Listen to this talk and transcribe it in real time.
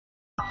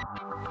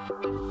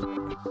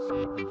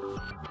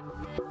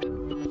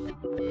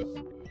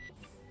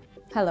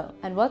Hello,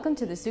 and welcome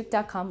to the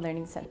Souk.com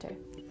Learning Center.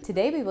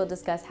 Today we will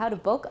discuss how to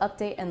bulk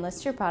update and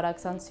list your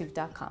products on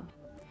Souk.com.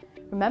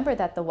 Remember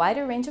that the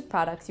wider range of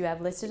products you have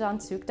listed on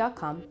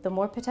Souk.com, the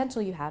more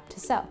potential you have to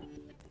sell.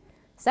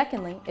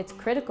 Secondly, it's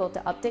critical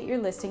to update your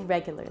listing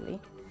regularly,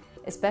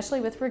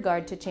 especially with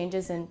regard to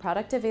changes in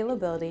product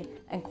availability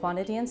and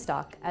quantity in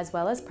stock, as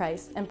well as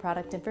price and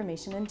product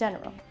information in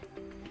general.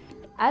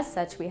 As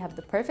such, we have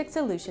the perfect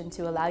solution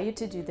to allow you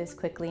to do this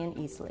quickly and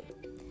easily.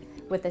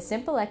 With a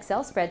simple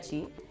Excel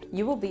spreadsheet,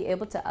 you will be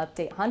able to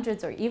update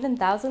hundreds or even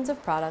thousands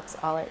of products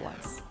all at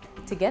once.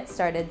 To get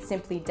started,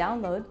 simply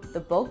download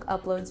the bulk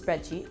upload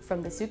spreadsheet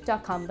from the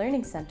Souk.com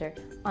Learning Center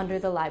under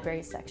the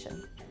Library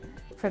section.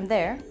 From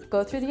there,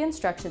 go through the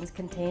instructions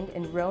contained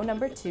in row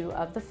number 2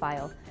 of the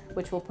file,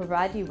 which will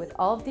provide you with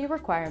all of the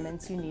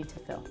requirements you need to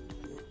fill.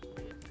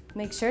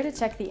 Make sure to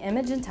check the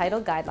image and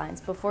title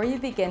guidelines before you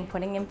begin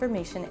putting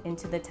information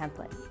into the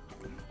template.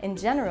 In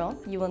general,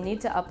 you will need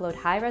to upload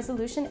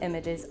high-resolution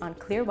images on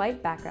clear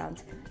white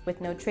backgrounds with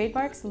no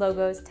trademarks,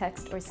 logos,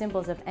 text, or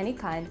symbols of any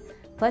kind,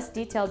 plus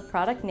detailed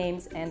product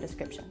names and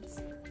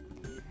descriptions.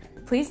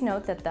 Please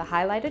note that the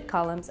highlighted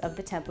columns of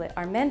the template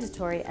are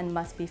mandatory and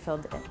must be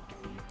filled in.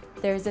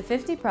 There is a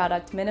 50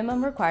 product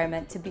minimum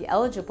requirement to be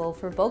eligible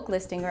for bulk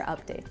listing or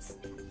updates.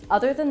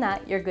 Other than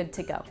that, you're good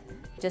to go.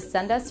 Just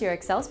send us your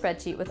Excel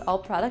spreadsheet with all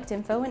product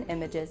info and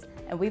images,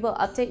 and we will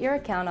update your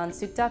account on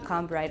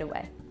Souk.com right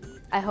away.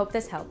 I hope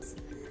this helps.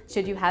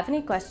 Should you have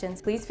any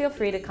questions, please feel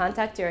free to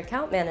contact your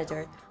account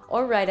manager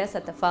or write us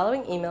at the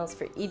following emails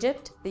for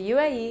Egypt, the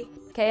UAE,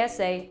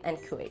 KSA, and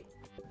Kuwait.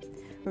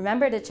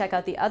 Remember to check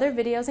out the other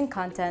videos and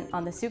content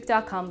on the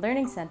Souk.com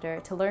Learning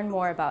Center to learn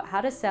more about how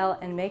to sell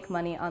and make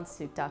money on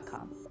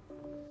Souk.com.